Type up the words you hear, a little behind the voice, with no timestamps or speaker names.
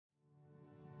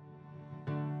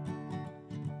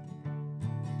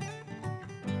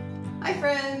Hi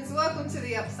friends, welcome to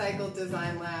the Upcycle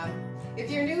Design Lab. If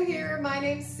you're new here, my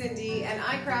name's Cindy and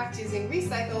I craft using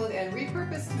recycled and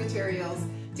repurposed materials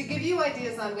to give you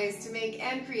ideas on ways to make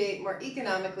and create more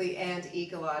economically and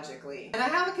ecologically. And I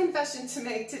have a confession to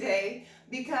make today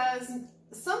because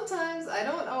sometimes I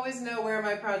don't always know where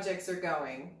my projects are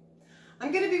going.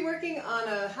 I'm going to be working on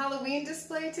a Halloween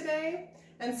display today,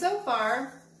 and so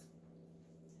far,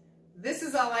 this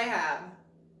is all I have.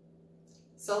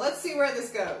 So let's see where this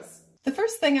goes. The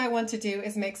first thing I want to do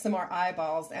is make some more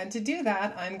eyeballs, and to do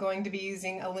that I'm going to be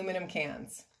using aluminum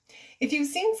cans. If you've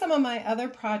seen some of my other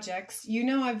projects, you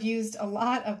know I've used a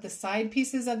lot of the side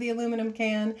pieces of the aluminum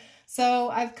can, so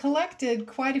I've collected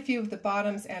quite a few of the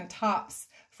bottoms and tops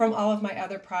from all of my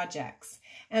other projects.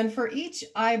 And for each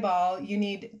eyeball you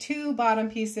need 2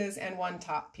 bottom pieces and 1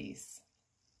 top piece.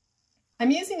 I'm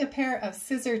using a pair of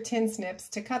scissor tin snips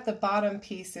to cut the bottom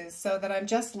pieces so that I'm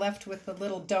just left with the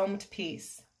little domed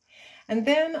piece. And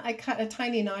then I cut a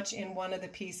tiny notch in one of the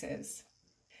pieces.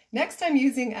 Next I'm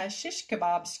using a shish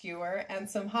kebab skewer and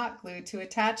some hot glue to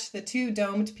attach the 2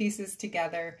 domed pieces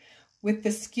together with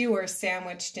the skewer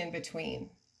sandwiched in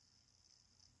between.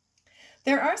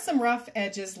 There are some rough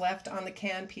edges left on the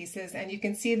can pieces, and you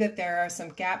can see that there are some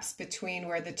gaps between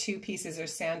where the 2 pieces are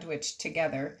sandwiched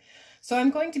together. So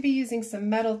I'm going to be using some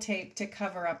metal tape to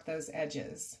cover up those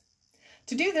edges.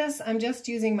 To do this, I'm just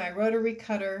using my rotary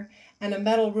cutter and a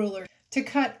metal ruler to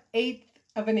cut 1/8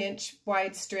 of an inch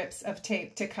wide strips of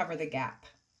tape to cover the gap.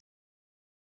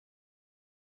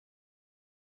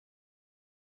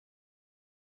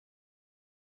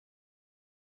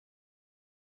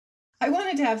 I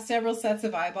wanted to have several sets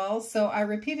of eyeballs, so I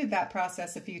repeated that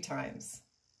process a few times.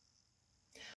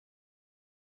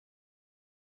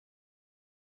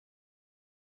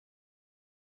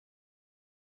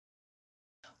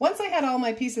 Once I had all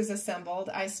my pieces assembled,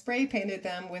 I spray painted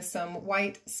them with some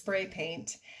white spray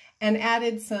paint and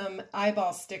added some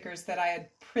eyeball stickers that I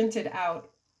had printed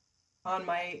out on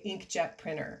my inkjet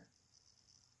printer.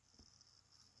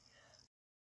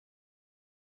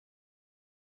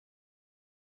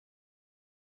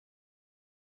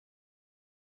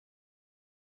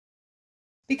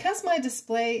 Because my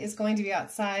display is going to be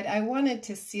outside, I wanted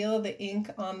to seal the ink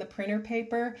on the printer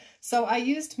paper, so I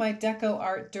used my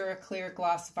DecoArt DuraClear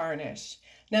gloss varnish.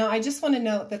 Now I just want to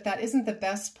note that that isn't the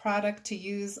best product to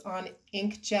use on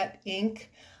inkjet ink,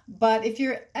 but if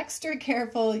you're extra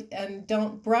careful and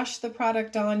don't brush the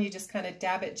product on, you just kind of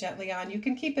dab it gently on, you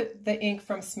can keep the ink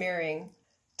from smearing.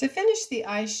 To finish the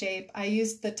eye shape, I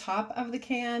used the top of the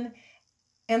can.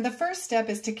 And the first step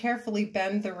is to carefully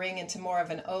bend the ring into more of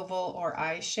an oval or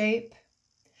eye shape.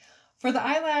 For the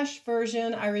eyelash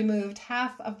version, I removed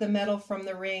half of the metal from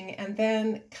the ring and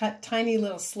then cut tiny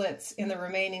little slits in the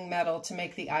remaining metal to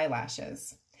make the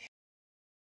eyelashes.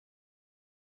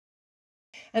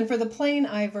 And for the plain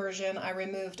eye version, I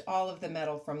removed all of the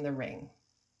metal from the ring.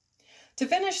 To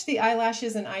finish the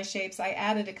eyelashes and eye shapes, I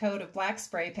added a coat of black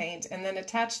spray paint and then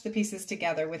attached the pieces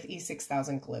together with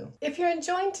E6000 glue. If you're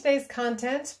enjoying today's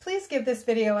content, please give this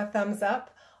video a thumbs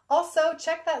up. Also,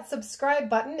 check that subscribe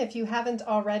button if you haven't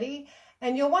already,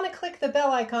 and you'll want to click the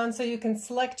bell icon so you can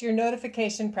select your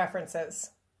notification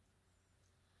preferences.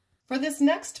 For this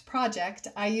next project,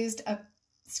 I used a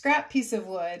scrap piece of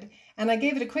wood and I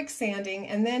gave it a quick sanding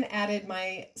and then added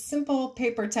my simple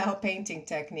paper towel painting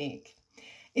technique.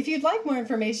 If you'd like more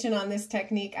information on this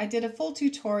technique, I did a full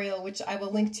tutorial which I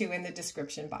will link to in the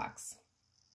description box.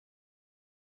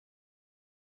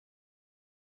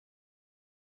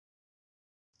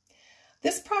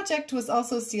 This project was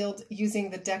also sealed using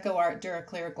the DecoArt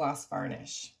DuraClear gloss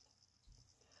varnish.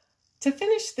 To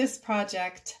finish this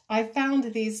project, I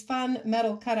found these fun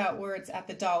metal cutout words at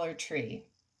the Dollar Tree.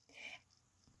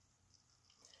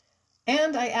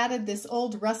 And I added this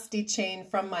old rusty chain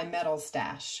from my metal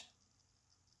stash.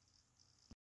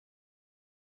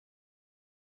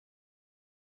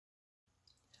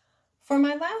 For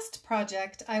my last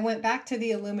project, I went back to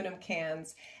the aluminum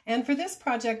cans, and for this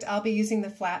project I'll be using the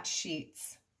flat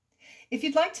sheets. If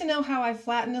you'd like to know how I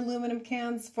flatten aluminum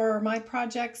cans for my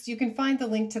projects, you can find the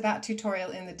link to that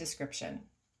tutorial in the description.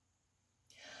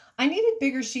 I needed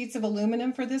bigger sheets of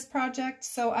aluminum for this project,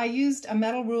 so I used a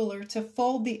metal ruler to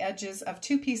fold the edges of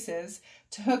 2 pieces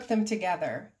to hook them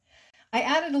together. I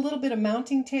added a little bit of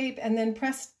mounting tape and then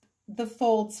pressed the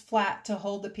folds flat to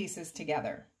hold the pieces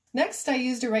together. Next, I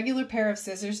used a regular pair of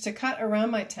scissors to cut around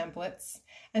my templates,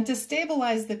 and to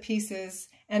stabilize the pieces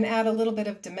and add a little bit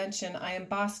of dimension, I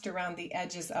embossed around the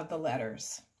edges of the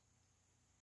letters.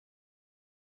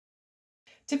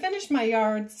 To finish my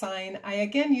yard sign, I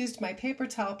again used my paper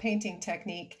towel painting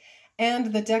technique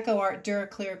and the DecoArt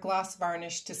DuraClear gloss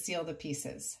varnish to seal the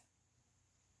pieces.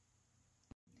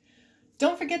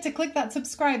 Don't forget to click that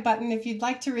subscribe button if you'd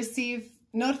like to receive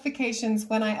notifications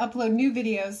when I upload new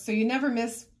videos so you never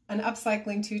miss an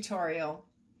upcycling tutorial.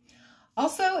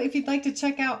 Also, if you'd like to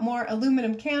check out more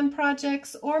aluminum can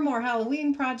projects or more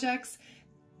Halloween projects,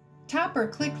 tap or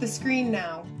click the screen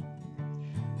now.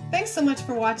 Thanks so much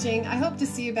for watching. I hope to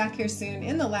see you back here soon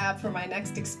in the lab for my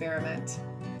next experiment.